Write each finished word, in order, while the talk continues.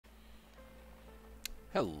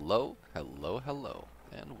Hello, hello, hello,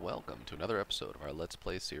 and welcome to another episode of our Let's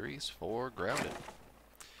Play series for Grounded.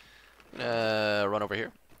 I'm gonna run over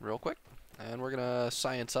here real quick, and we're gonna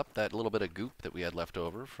science up that little bit of goop that we had left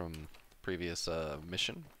over from previous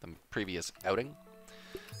mission, the previous outing.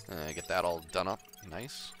 Get that all done up,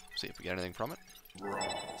 nice. See if we get anything from it.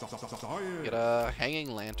 Get a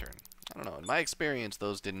hanging lantern. I don't know, in my experience,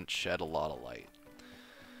 those didn't shed a lot of light.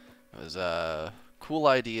 It was a cool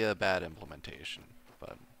idea, bad implementation.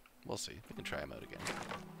 But we'll see. We can try them out again.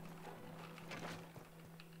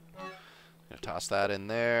 Gonna toss that in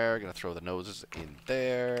there. Gonna throw the noses in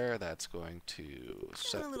there. That's going to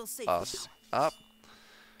set us up.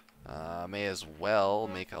 May as well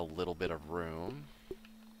make a little bit of room.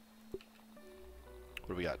 What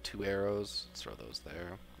do we got? 2 arrows. Let's throw those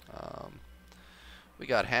there. We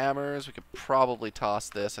got hammers. We could probably toss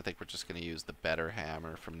this. I think we're just gonna use the better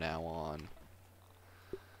hammer from now on.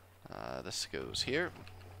 This goes here.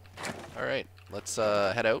 Alright, let's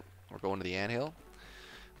head out. We're going to the anthill.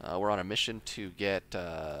 We're on a mission to get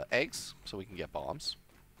eggs, so we can get bombs.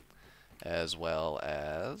 As well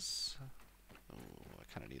as... Oh, I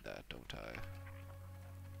kind of need that, don't I?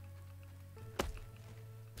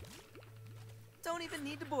 Don't even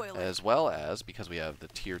need to boil it. As well as, because we have the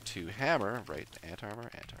tier 2 hammer, right,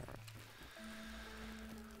 anti-armor.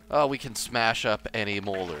 We can smash up any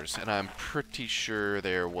molars, and I'm pretty sure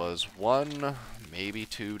there was 1, maybe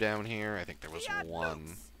 2 down here. I think there was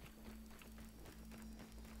 1.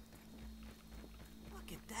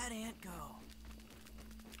 Look at that ant go.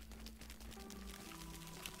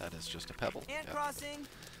 That is just a pebble. Ant Yep. crossing.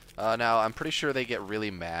 Now, I'm pretty sure they get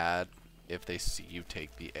really mad if they see you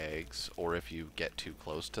take the eggs, or if you get too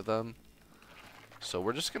close to them. So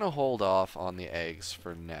we're just going to hold off on the eggs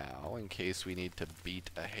for now, in case we need to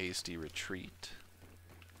beat a hasty retreat.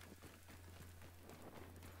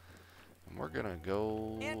 And we're going to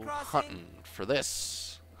go hunting for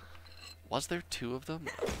this. Was there 2 of them?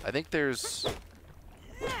 I think there's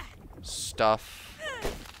stuff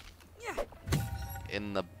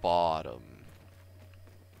in the bottom.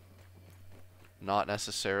 Not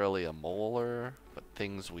necessarily a molar, but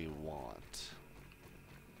things we want.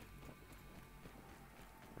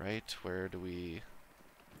 Right, where do we...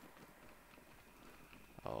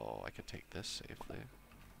 Oh, I could take this safely.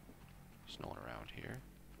 There's no one around here.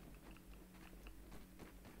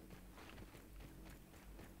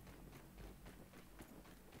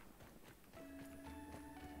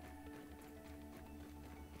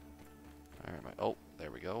 Alright, oh, there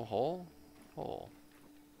we go. Hole. Hole.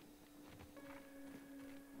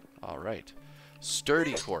 Alright.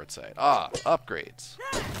 Sturdy quartzite. Ah, upgrades.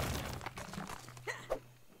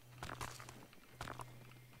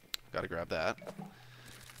 Gotta grab that.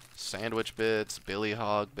 Sandwich bits, billy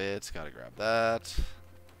hog bits, gotta grab that.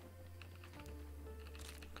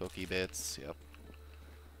 Cookie bits, yep.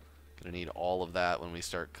 Gonna need all of that when we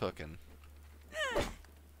start cooking.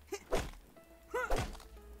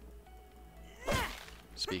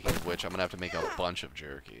 Speaking of which, I'm gonna have to make a bunch of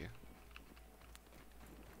jerky.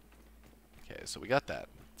 Okay, so we got that.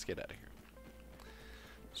 Let's get out of here.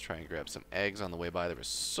 Let's try and grab some eggs on the way by. There were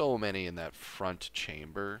so many in that front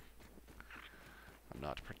chamber. I'm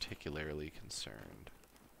not particularly concerned.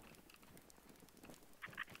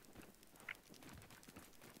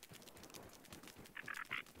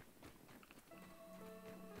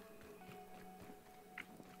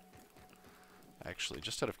 Actually,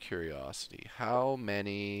 just out of curiosity, how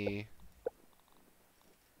many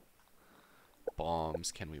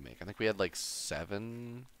bombs can we make? I think we had like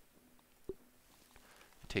 7. It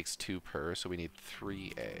takes 2 per, so we need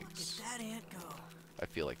 3 eggs. Look at that ant go. I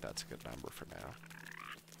feel like that's a good number for now.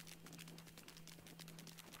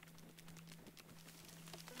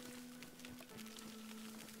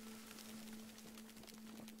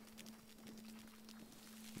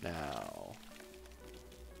 Now,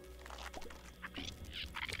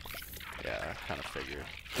 yeah, I kind of figured.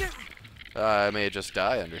 I may just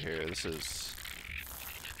die under here. This is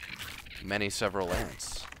several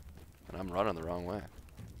ants, and I'm running the wrong way.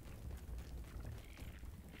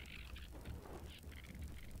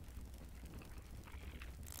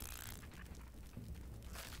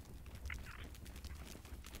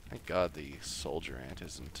 Thank God the soldier ant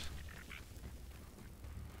isn't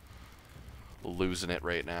losing it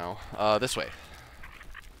right now. This way.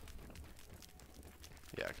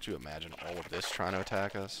 Yeah, could you imagine all of this trying to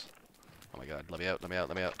attack us? Oh my God, let me out, let me out,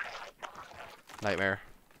 let me out. Nightmare.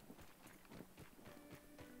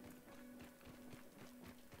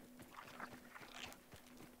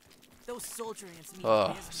 Those soldier ants mean Oh,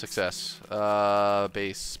 business. success.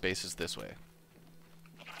 Base is this way.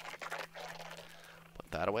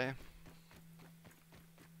 Put that away.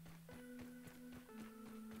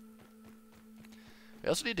 We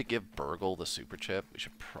also need to give Burgle the super chip. We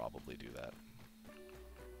should probably do that.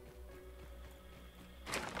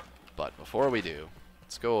 But before we do,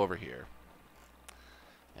 let's go over here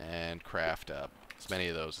and craft up as many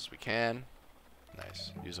of those as we can.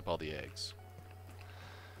 Nice. Use up all the eggs.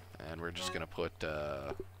 And we're just going to put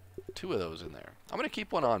 2 of those in there. I'm going to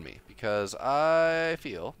keep one on me because I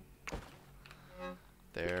feel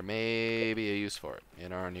there may be a use for it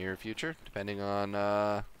in our near future, depending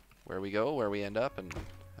on where we go, where we end up, and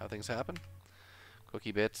how things happen.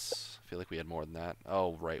 Cookie bits. I feel like we had more than that.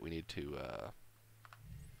 Oh, right. We need to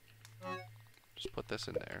just put this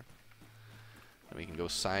in there. And we can go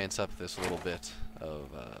science up this little bit of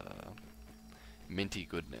minty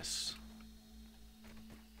goodness.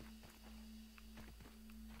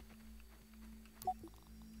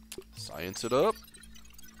 Science it up.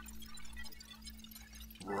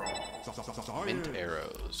 Mint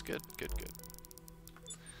arrows. Good, good, good.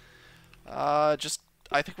 I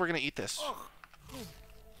think we're gonna eat this.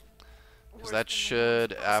 Because that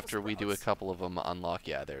should, after we do a couple of them, unlock...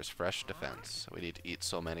 Yeah, there's fresh defense. We need to eat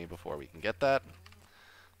so many before we can get that.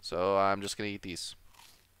 So I'm just going to eat these.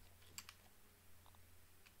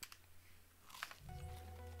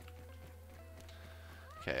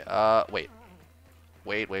 Okay, wait.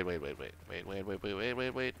 Wait.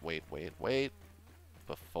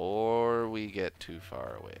 Before we get too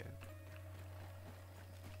far away.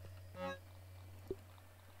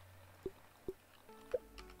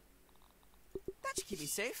 That should keep me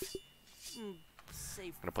safe.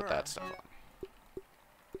 Safe. I'm gonna put that stuff on.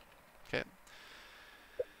 Okay.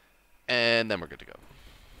 And then we're good to go.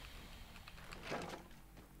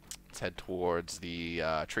 Let's head towards the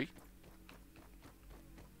tree.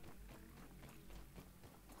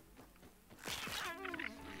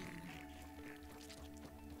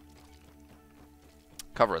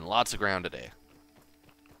 Covering lots of ground today.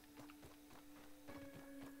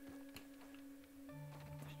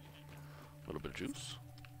 A little bit of juice.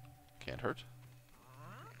 Can't hurt.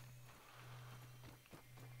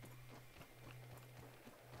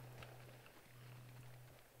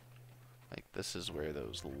 Like, this is where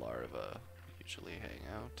those larvae usually hang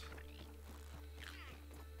out.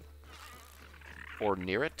 Or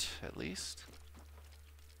near it, at least.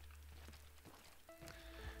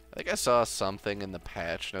 I think I saw something in the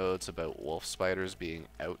patch notes about wolf spiders being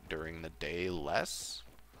out during the day less.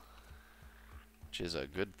 Which is a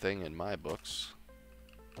good thing in my books.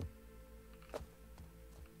 I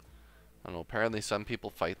don't know, apparently some people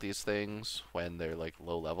fight these things when they're like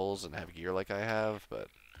low levels and have gear like I have, but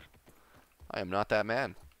I am not that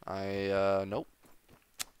man. Nope.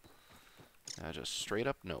 I just straight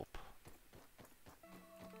up nope.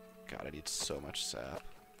 God, I need so much sap.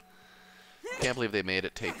 Can't believe they made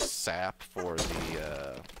it take sap for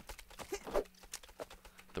the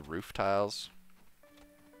roof tiles.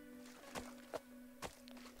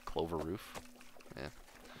 Clover roof. Yeah.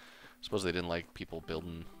 Suppose they didn't like people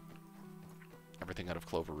building everything out of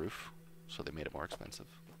clover roof, so they made it more expensive.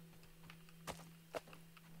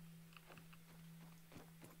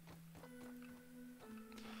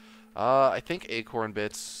 I think acorn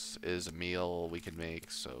bits is a meal we can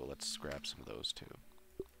make, so let's grab some of those too.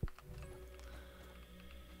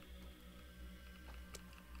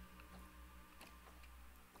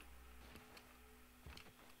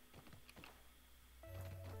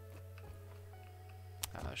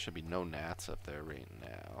 There should be no gnats up there right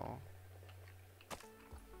now.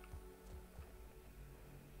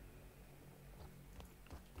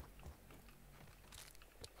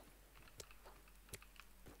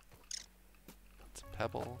 It's a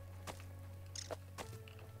pebble.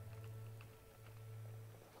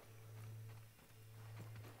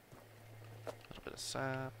 A little bit of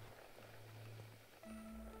sap.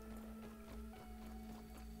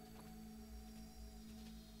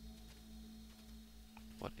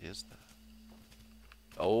 What is that?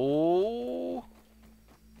 Oh!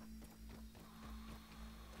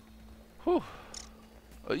 Whew.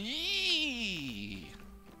 Yee!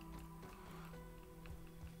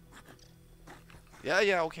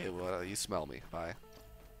 Yeah, okay, well, you smell me. Bye.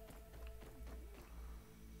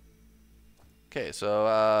 Okay, so,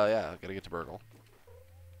 yeah, gotta get to Burgle.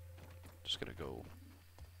 Just gonna go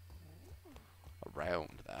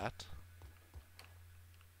around that.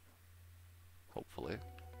 Hopefully.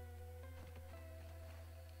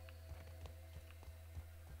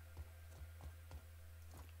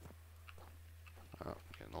 Oh,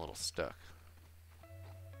 getting a little stuck.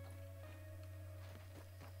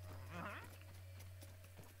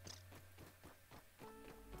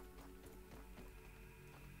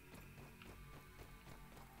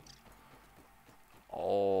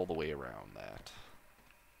 All the way around that.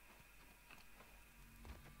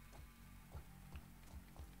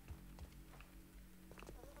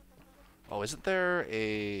 Oh, isn't there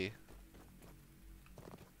a...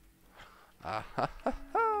 Ah, ha, ha,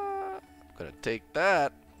 ha. I'm gonna take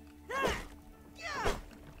that.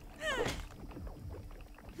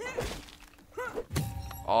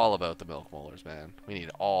 All about the milk molars, man. We need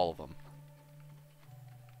all of them.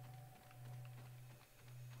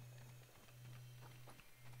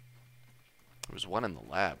 There was one in the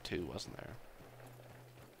lab, too, wasn't there?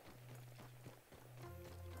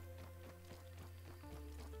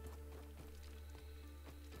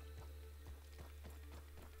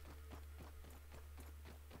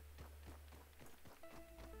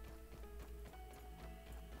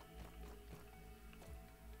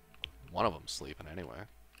 One of them's sleeping anyway.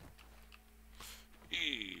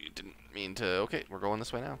 Didn't mean to... Okay, we're going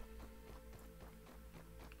this way now.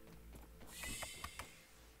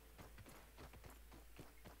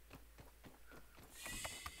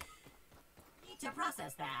 Need to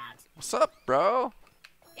process that. What's up, bro?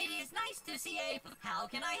 It is nice to see a... How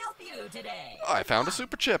can I help you today? Oh, I found a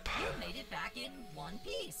super chip. You made it back in one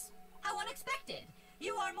piece. How unexpected.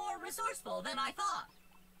 You are more resourceful than I thought.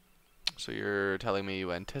 So you're telling me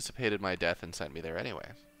you anticipated my death and sent me there anyway?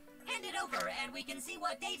 Hand it over and we can see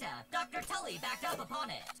what data Dr. Tully backed up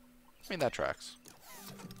upon it. I mean, that tracks.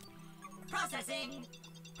 Processing.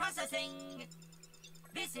 Processing.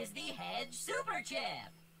 This is the Hedge Super Chip.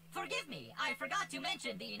 Forgive me, I forgot to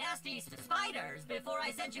mention the nasty spiders before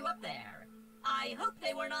I sent you up there. I hope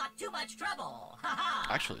they were not too much trouble.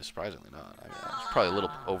 Haha. Actually, surprisingly not. I mean, I was probably a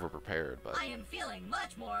little over-prepared, but... I am feeling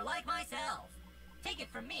much more like myself. Take it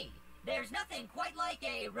from me. There's nothing quite like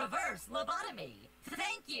a reverse lobotomy.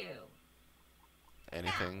 Thank you.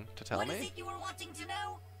 Anything now, to tell what me? is it you were wanting to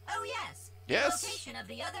know? Oh, yes. Yes. The location of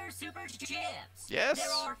the other super chips. Yes.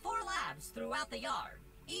 There are 4 labs throughout the yard,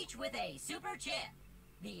 each with a super chip.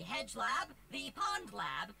 The Hedge Lab, the Pond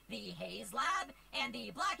Lab, the Haze Lab, and the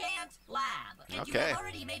Black Ant Lab. And you Okay. have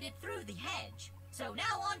already made it through the hedge. So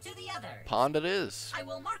now on to the others. Pond it is. I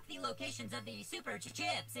will mark the locations of the super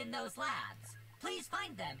chips in those labs. Please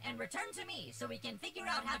find them and return to me so we can figure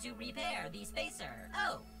out how to repair the spacer.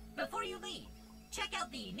 Oh, before you leave, check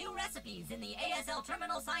out the new recipes in the ASL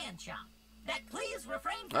Terminal Science Shop. That please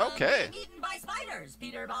refrain from Okay. being eaten by spiders,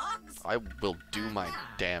 Peter Boggs. I will do my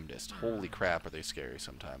damnedest. Holy crap, are they scary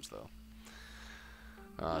sometimes, though.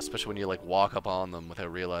 Especially when you, like, walk up on them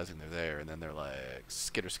without realizing they're there, and then they're like,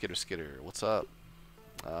 skitter, skitter, skitter, what's up?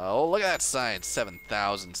 Oh, look at that science,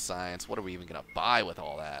 7,000 science. What are we even gonna buy with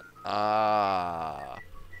all that?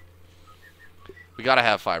 We gotta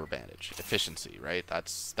have fiber bandage. Efficiency, right?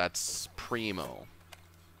 That's primo.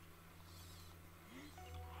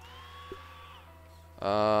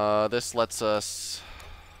 This lets us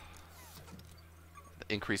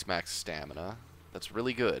increase max stamina. That's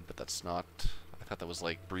really good, but that's not... I thought that was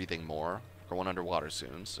like breathing more. We're going underwater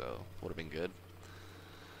soon, so would have been good.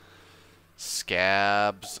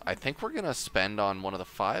 Scabs. I think we're gonna spend on one of the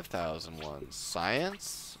 5,000 ones.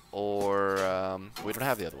 Science? Or, we don't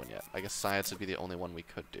have the other one yet. I guess science would be the only one we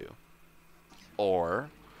could do. Or,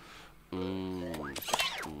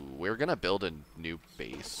 we're gonna build a new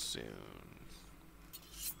base soon.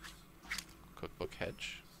 Cookbook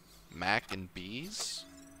hedge. Mac and bees?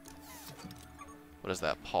 What is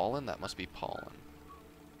that? Pollen? That must be pollen.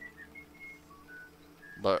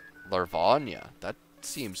 Larvania. That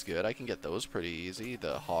seems good. I can get those pretty easy.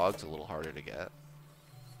 The hog's a little harder to get.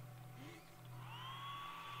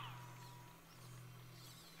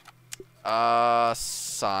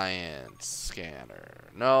 Science scanner.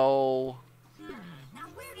 No. Now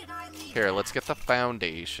where did I leave Here, that? let's get the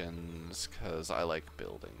foundations, because I like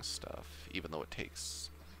building stuff, even though it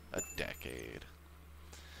takes a decade.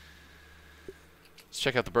 Let's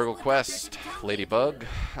check out the Burgle Quest. Ladybug.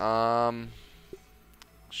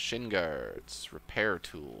 Shin guards. Repair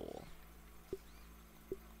tool.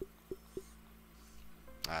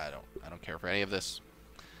 I don't care for any of this.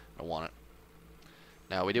 I don't want it.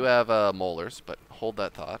 Now, we do have molars, but hold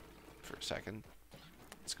that thought for a second.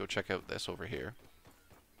 Let's go check out this over here.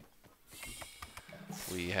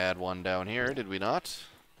 We had one down here, did we not?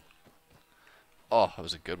 Oh, that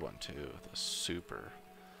was a good one, too. The super,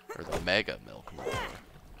 or the mega milk molar.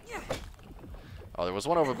 Oh, there was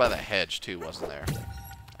one over by the hedge, too, wasn't there?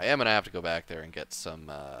 I am going to have to go back there and get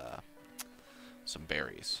some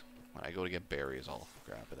berries. When I go to get berries, I'll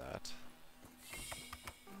grab that.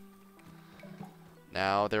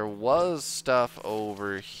 Now, there was stuff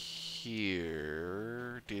over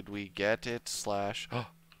here. Did we get it? Slash... Oh.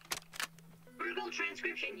 Burgle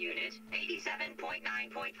Transcription Unit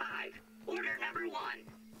 87.9.5. Order number 1.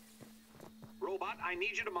 Robot, I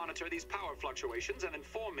need you to monitor these power fluctuations and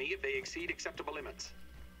inform me if they exceed acceptable limits.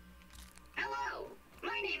 Hello.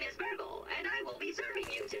 My name is Burgle, and I will be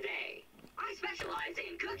serving you today. I specialize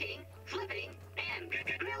in cooking, flipping, and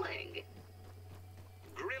grilling.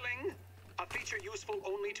 Grilling? A feature useful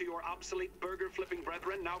only to your obsolete burger-flipping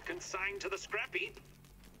brethren now consigned to the scrap heap?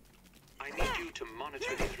 I need you to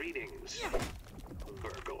monitor these readings,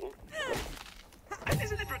 Burgle. And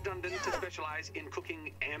isn't it redundant to specialize in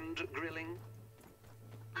cooking and grilling?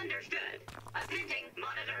 Understood. Appending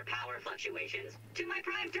monitor power fluctuations to my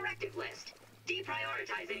prime directive list.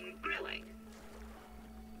 Deprioritizing grilling.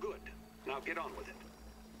 Good. Now get on with it.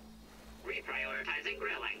 Reprioritizing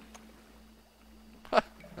grilling.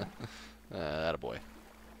 Attaboy.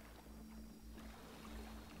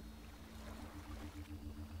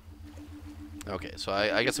 Okay, so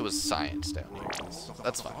I guess it was science down here.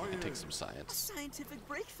 That's fine. We can take some science. Scientific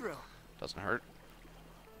breakthrough. Doesn't hurt.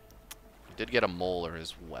 We did get a molar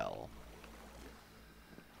as well.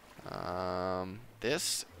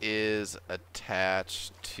 This is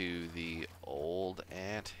attached to the old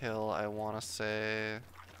anthill, I want to say.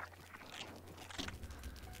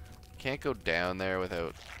 Can't go down there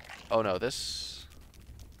without... Oh no, this...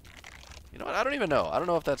 You know what? I don't even know. I don't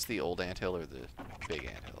know if that's the old anthill or the big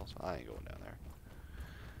anthill, so I ain't going down there.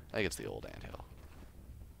 I think it's the old anthill.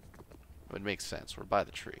 It would make sense. We're by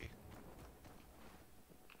the tree.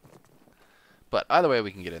 But either way,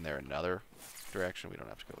 we can get in there another direction. We don't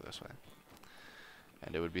have to go this way.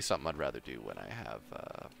 And it would be something I'd rather do when I have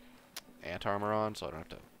ant armor on, so I don't have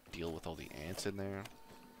to deal with all the ants in there.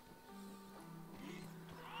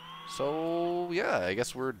 So, yeah, I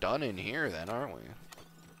guess we're done in here then, aren't we?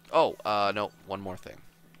 Oh, no, one more thing.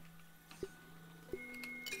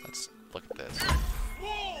 Let's look at this.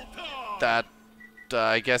 That,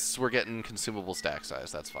 I guess we're getting consumable stack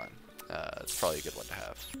size. That's fine. It's probably a good one to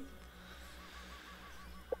have.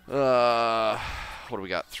 What do we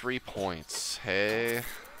got? 3 points. Hey.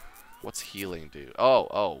 What's healing do?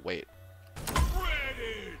 Oh, wait.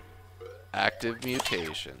 Active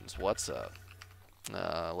mutations. What's up?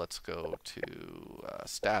 Let's go to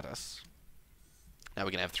status. Now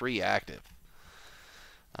we can have 3 active.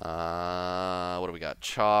 What do we got?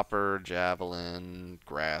 Chopper, Javelin,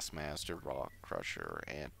 Grassmaster, Rock Crusher,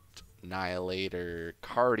 Annihilator,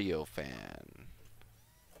 Cardio Fan.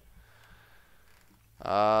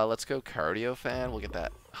 Let's go Cardio Fan. We'll get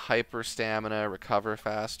that Hyper Stamina, Recover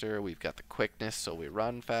faster. We've got the Quickness, so we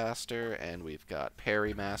run faster. And we've got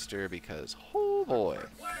Parry Master because, oh boy.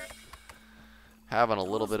 Having a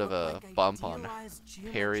little bit of a bump on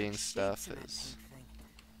parrying stuff is...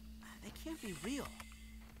 They can't be real.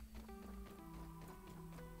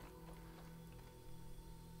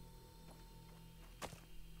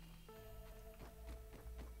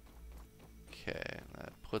 Okay,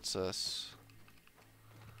 that puts us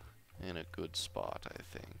in a good spot, I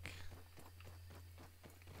think.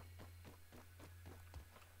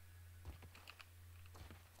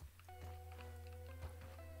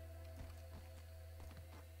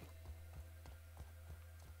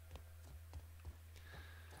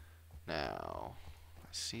 Now, I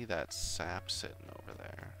see that sap sitting over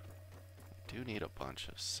there. I do need a bunch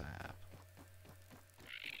of sap.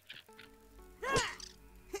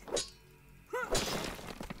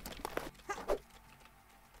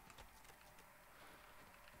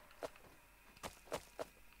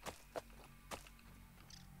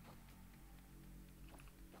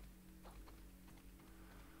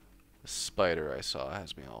 The spider I saw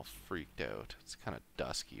has me all freaked out. It's kind of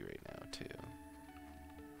dusky right now, too.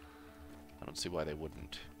 I don't see why they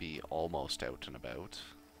wouldn't be almost out and about.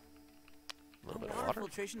 A little bit of water.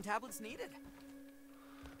 Filtration tablets needed.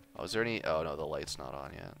 Oh, is there any... Oh, no, the light's not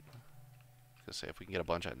on yet. I was gonna say, if we can get a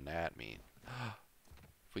bunch of gnat meat...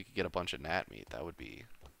 If we could get a bunch of gnat meat, that would be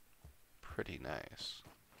pretty nice.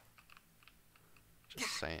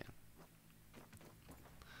 Just saying.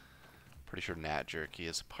 Pretty sure gnat jerky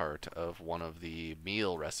is part of one of the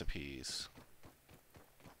meal recipes.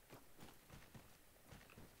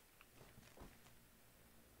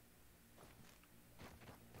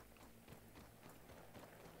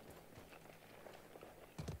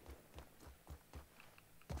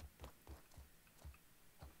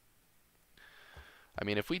 I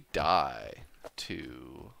mean, if we die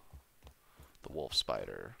to the wolf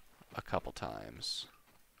spider a couple times,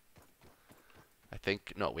 I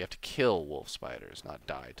think, no, we have to kill wolf spiders, not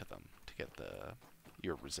die to them, to get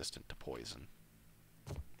you're resistant to poison.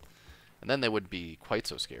 And then they wouldn't be quite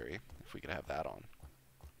so scary if we could have that on.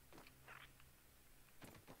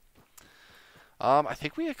 I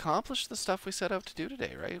think we accomplished the stuff we set out to do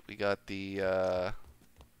today, right? We got the,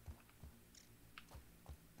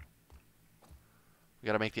 we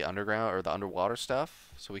gotta make the underground, or the underwater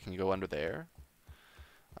stuff, so we can go under there.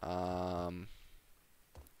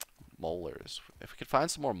 molars. If we could find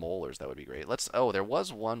some more molars, that would be great. Let's. Oh, there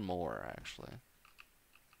was one more actually.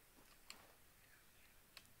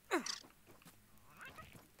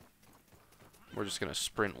 We're just gonna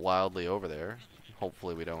sprint wildly over there.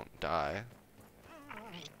 Hopefully we don't die.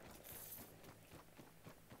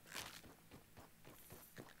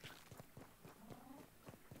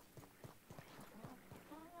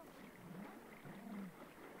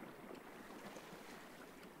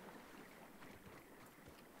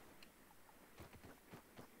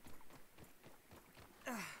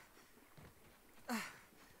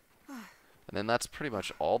 And then that's pretty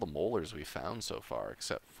much all the molars we found so far,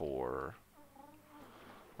 except for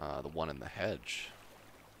the one in the hedge.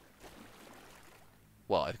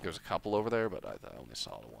 Well, I think there's a couple over there, but I only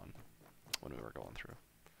saw the one when we were going through.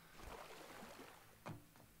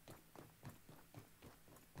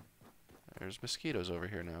 There's mosquitoes over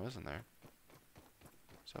here now, isn't there?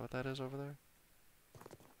 Is that what that is over there?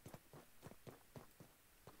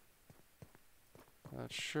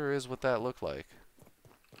 That sure is what that looked like.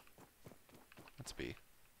 Let's be.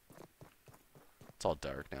 It's all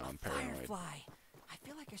dark now. I'm paranoid. Firefly. I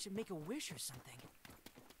feel like I should make a wish or something.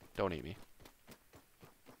 Don't eat me.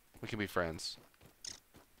 We can be friends.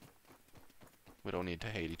 We don't need to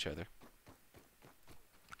hate each other.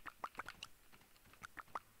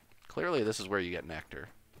 Clearly, this is where you get nectar.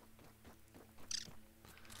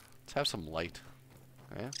 Let's have some light.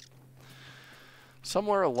 Okay?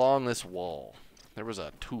 Somewhere along this wall, there was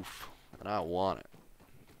a tooth, and I want it.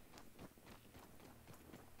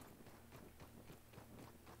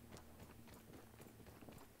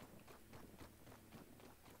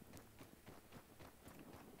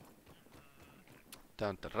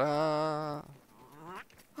 Dun, da, da.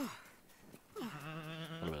 A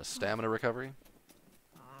little bit of stamina recovery.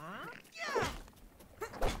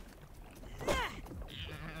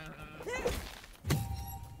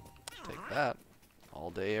 Take that. All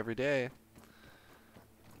day, every day.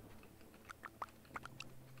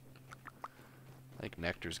 I think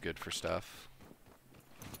nectar's good for stuff.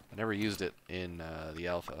 I never used it in the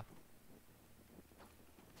alpha.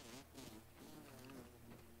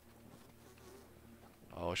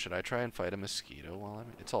 Oh, should I try and fight a mosquito while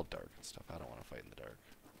I'm... It's all dark and stuff. I don't want to fight in the dark.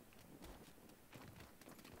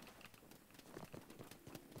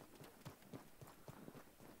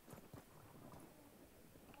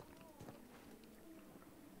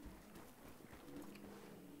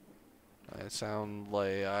 I sound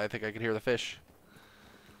like... I think I can hear the fish.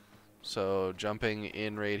 So, jumping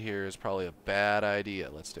in right here is probably a bad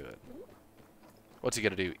idea. Let's do it. What's he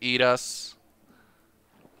gonna do? Eat us?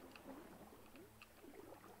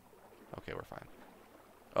 Okay, we're fine.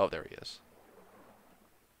 Oh, there he is.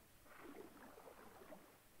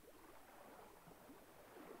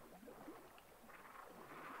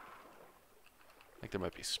 I think there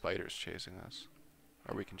might be spiders chasing us.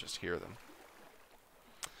 Or we can just hear them.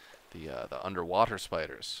 The underwater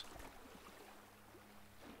spiders.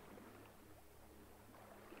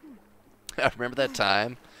 Remember that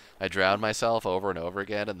time I drowned myself over and over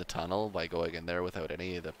again in the tunnel by going in there without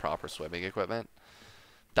any of the proper swimming equipment?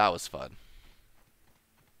 That was fun.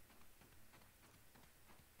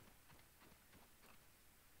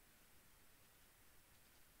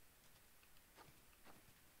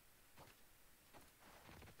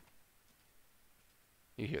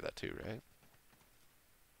 You hear that too, right?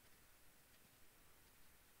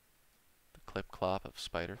 The clip-clop of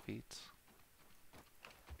spider feet.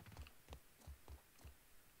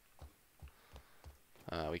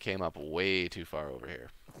 We came up way too far over here.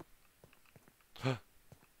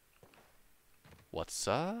 What's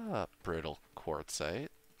up, brittle quartzite?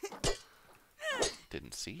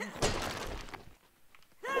 Didn't see you.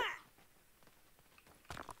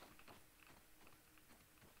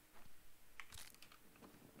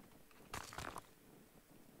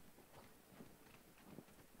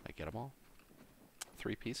 I get them all?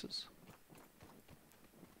 3 pieces?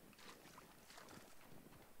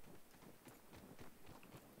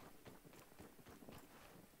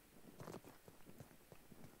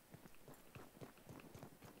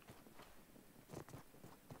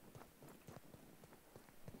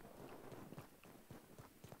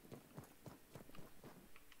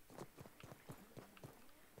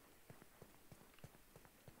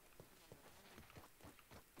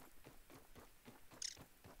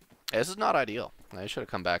 This is not ideal. I should have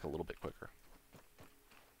come back a little bit quicker.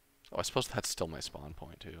 Oh, I suppose that's still my spawn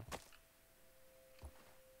point, too.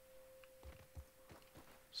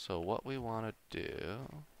 So what we want to do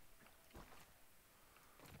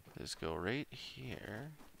is go right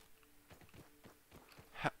here.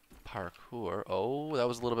 Ha, parkour. Oh, that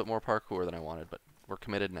was a little bit more parkour than I wanted, but we're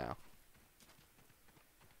committed now.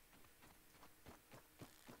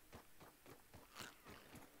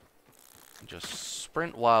 Just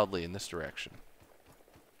sprint wildly in this direction.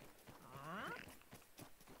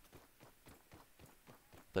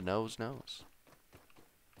 The nose knows.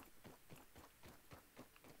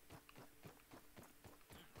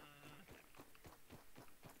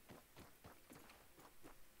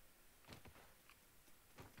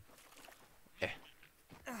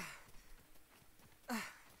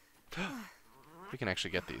 We can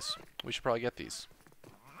actually get these. We should probably get these.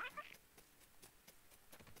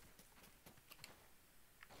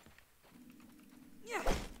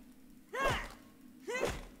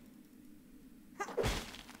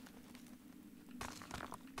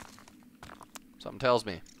 Something tells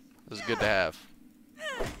me this is good to have.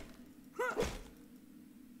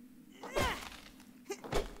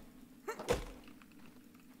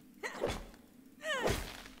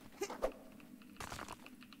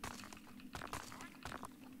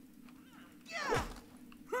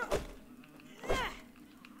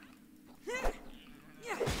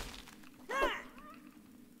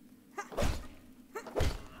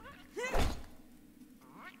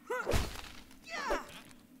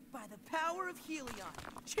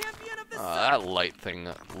 Champion of the sun. That light thing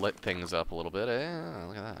lit things up a little bit.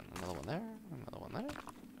 Look at that. Another one there. Another one there.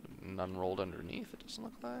 None rolled underneath. It doesn't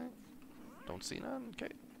look like. Don't see none.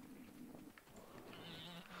 Okay.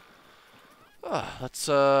 Let's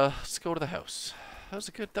go to the house. That was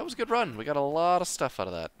a good run. We got a lot of stuff out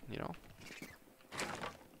of that. You know. I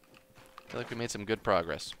feel like we made some good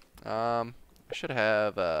progress. I should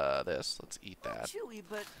have this. Let's eat that. Chewy,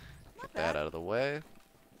 but Get that out of the way.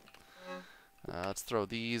 Let's throw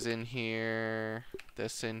these in here,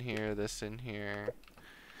 this in here, this in here.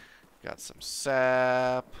 Got some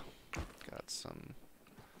sap. Got some...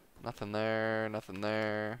 Nothing there, nothing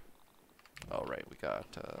there. Oh, right, we got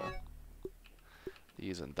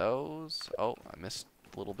these and those. Oh, I missed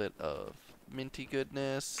a little bit of minty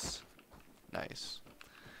goodness. Nice.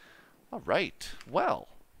 Alright, well.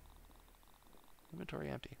 Inventory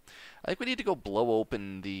empty. I think we need to go blow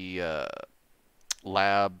open the...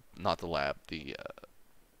 lab, not the lab, the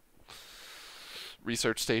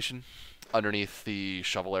research station underneath the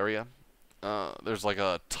shovel area. There's like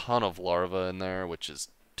a ton of larvae in there, which is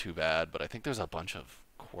too bad, but I think there's a bunch of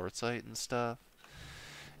quartzite and stuff.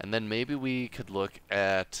 And then maybe we could look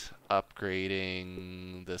at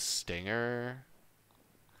upgrading the stinger.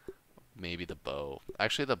 Maybe the bow.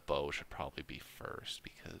 Actually, the bow should probably be first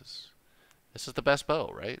because this is the best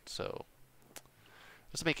bow, right? So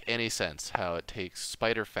doesn't make any sense how it takes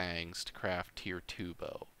spider fangs to craft tier 2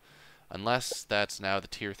 bow. Unless that's now the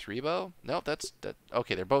tier 3 bow? No,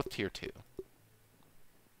 okay, they're both tier 2.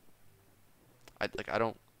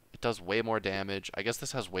 It does way more damage. I guess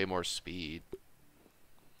this has way more speed.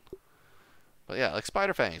 But yeah, like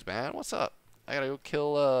spider fangs, man. What's up? I gotta go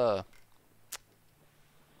kill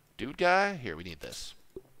dude guy? Here, we need this.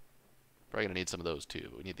 Probably gonna need some of those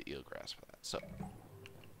too. We need the eelgrass for that. So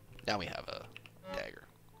now we have a dagger.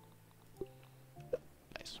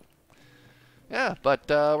 Nice. Yeah, but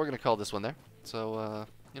we're going to call this one there. So,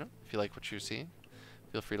 you know, if you like what you're seeing,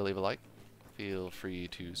 feel free to leave a like. Feel free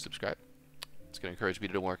to subscribe. It's going to encourage me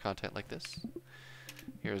to do more content like this.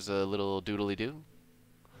 Here's a little doodly-doo.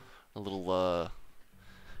 A little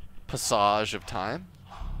passage of time.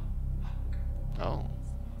 Oh.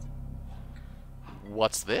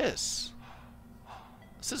 What's this?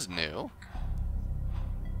 This is new.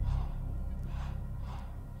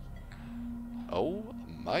 Oh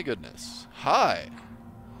my goodness. Hi.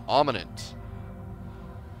 Ominent.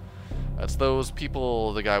 That's those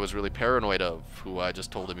people the guy was really paranoid of, who I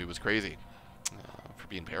just told him he was crazy for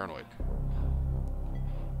being paranoid.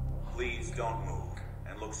 Please don't move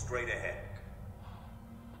and look straight ahead.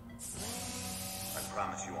 I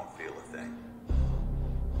promise you won't feel a thing.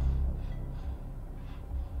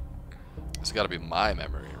 This has got to be my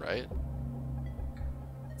memory, right?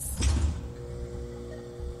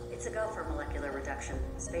 It's a go for molecular reduction.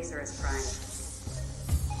 Spacer is primed.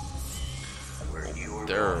 Where you are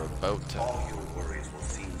They're going, about to... all your worries will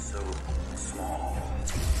seem so small.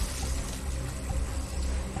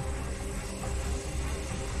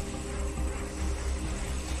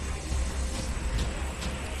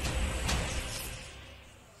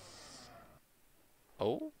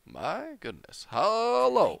 Oh my goodness.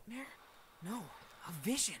 Hello. nightmare? No, a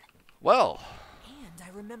vision. Well, And I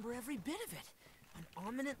remember every bit of it. An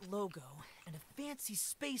ominous logo and a fancy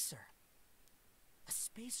spacer. A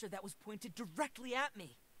spacer that was pointed directly at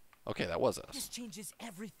me. okay, that was us. This changes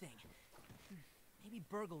everything. Maybe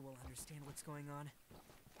Burgle will understand what's going on.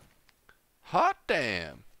 Hot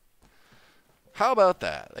damn. How about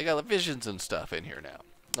that? They got visions and stuff in here now.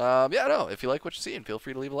 Yeah, no, if you like what you're seeing, feel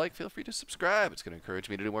free to leave a like, feel free to subscribe. It's going to encourage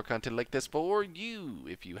me to do more content like this for you.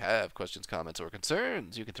 If you have questions, comments, or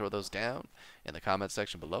concerns, you can throw those down in the comments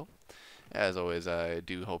section below. As always, I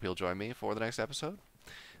do hope you'll join me for the next episode.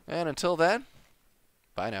 And until then,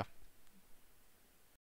 bye now.